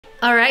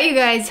All right, you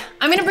guys,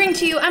 I'm bringing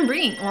to you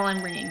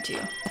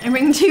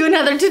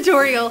another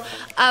tutorial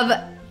of,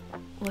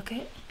 look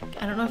at,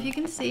 I don't know if you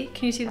can see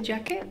you see the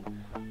jacket?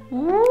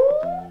 Ooh.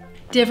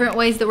 Different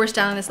ways that we're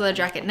styling this leather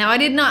jacket. Now, I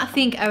did not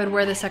think I would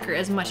wear this sucker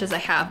as much as I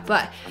have,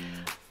 but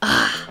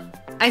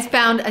I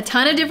found a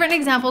ton of different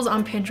examples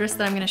on Pinterest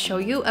that I'm gonna show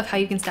you of how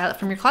you can style it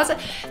from your closet.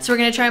 So we're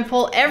gonna try and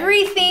pull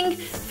everything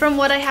from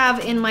what I have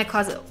in my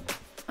closet.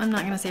 I'm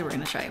not gonna say we're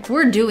gonna try it.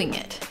 We're doing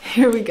it.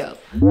 Here we go.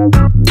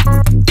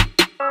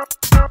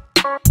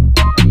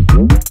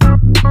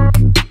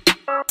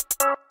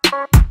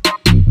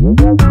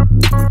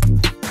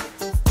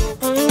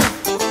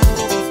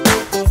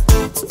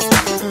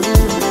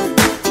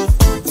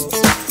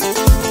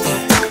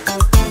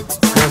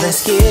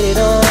 Let's get it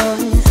on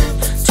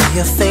to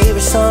your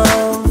favorite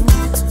song.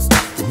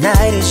 The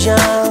night is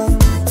young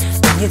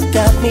and you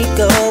got me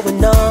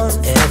going on.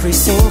 Every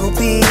single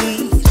beat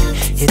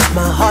hits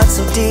my heart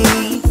so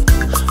deep.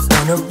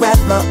 Wanna wrap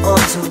my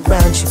arms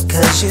around you,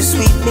 cause you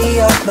sweep me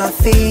off my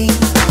feet.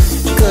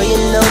 Girl, you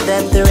know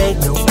that there ain't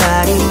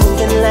nobody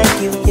moving like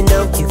you. You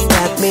know you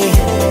got me,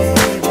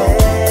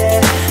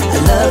 baby. I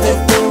love the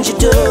things you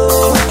do.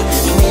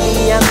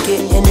 Maybe I'm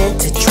getting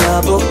into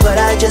trouble, but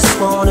I just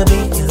wanna be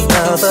your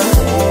lover,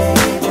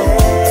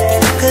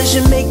 baby. Cause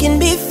you're making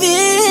me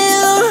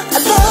feel. I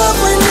love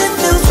when it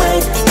feels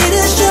right. It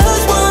is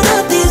just one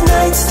of these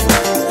nights.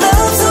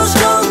 Love so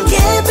strong,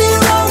 can't be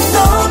wrong,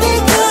 all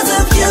because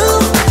of you.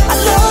 I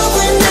love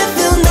when it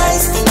feels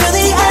nice. You're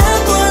the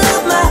apple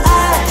of my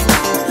eye.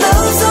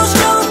 Love so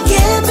strong,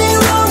 can't be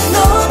wrong,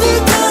 all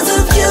because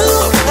of you.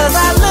 Cause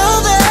I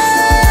love it.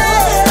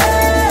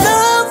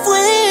 Love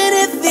when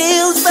it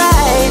feels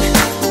right.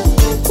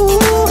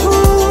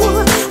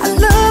 Ooh, I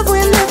love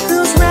when it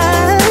feels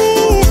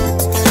right.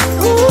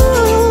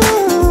 Ooh,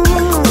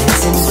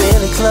 listen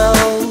really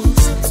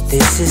close.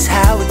 This is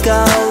how it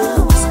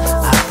goes.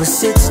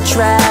 Opposites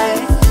attract.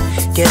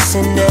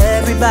 Guessing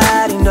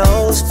everybody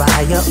knows.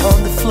 Fire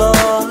on the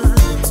floor,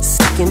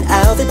 sneaking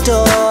out the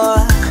door.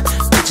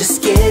 We're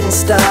just getting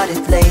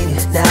started, lady.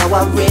 Now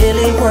I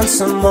really want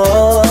some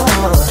more.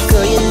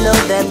 Girl, you know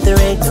that there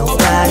ain't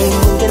nobody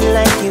moving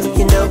like you.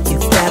 You know you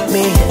got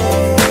me,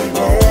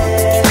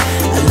 baby.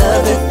 I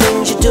love the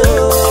things you do.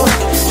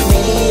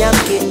 Maybe I'm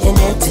getting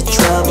into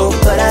trouble,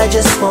 but I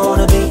just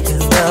wanna be your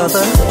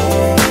lover,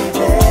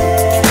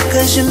 baby.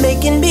 Cause you're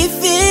making me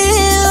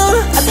feel.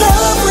 I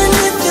love when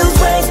it feels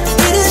right.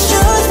 It is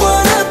just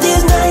one of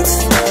these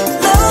nights.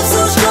 Love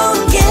so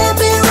strong, can't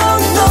be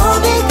wrong, all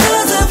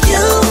because of you.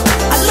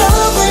 I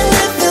love when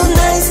it feels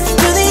nice.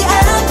 You're the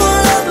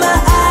apple of my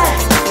eye.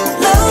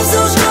 Love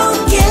so strong,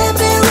 can't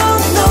be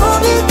wrong, all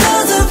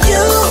because of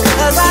you.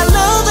 Cause I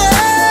love it.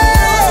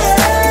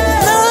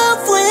 Love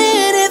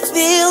when it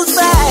feels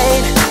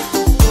right.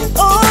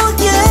 Oh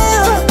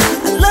yeah,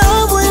 I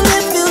love when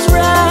it feels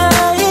right.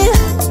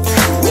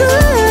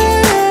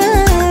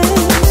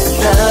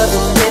 Love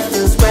when it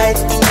feels right.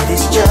 It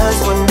is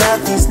just one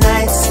of these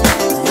nights.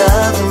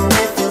 Love when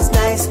it feels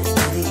nice.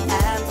 You're the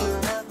apple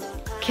of my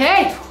eye.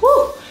 Okay,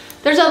 whew.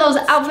 There's all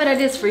those outfit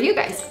ideas for you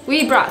guys.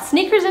 We brought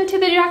sneakers into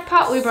the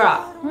jackpot. We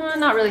brought,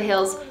 not really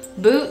heels,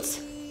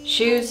 boots,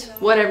 shoes,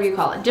 whatever you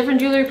call it. Different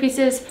jewelry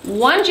pieces,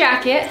 one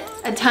jacket,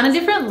 a ton of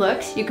different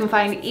looks. You can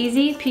find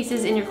easy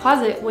pieces in your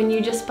closet when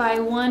you just buy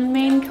one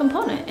main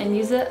component and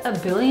use it a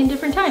billion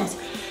different times.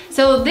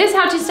 So this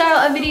how to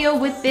style a video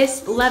with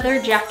this leather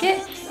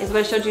jacket is what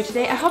I showed you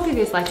today. I hope you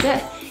guys liked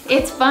it.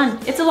 It's fun.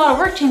 It's a lot of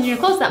work changing your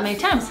clothes that many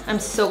times. I'm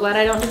so glad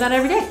I don't do that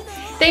every day.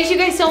 Thanks you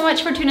guys so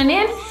much for tuning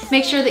in.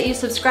 Make sure that you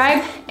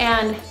subscribe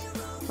and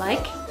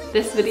like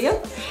this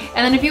video.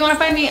 And then if you want to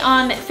find me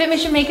on Fit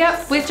Mission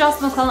Makeup with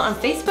Jocelyn McClellan on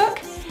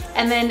Facebook,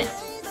 and then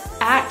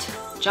at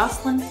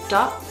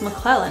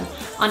Jocelyn.McClellan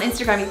on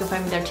Instagram, you can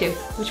find me there too.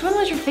 Which one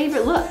was your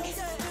favorite look?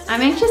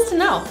 I'm anxious to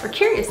know, or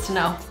curious to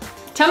know.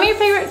 Tell me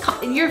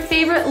your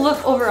favorite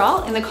look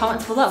overall in the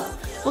comments below.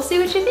 We'll see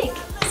what you think.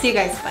 See you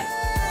guys, bye.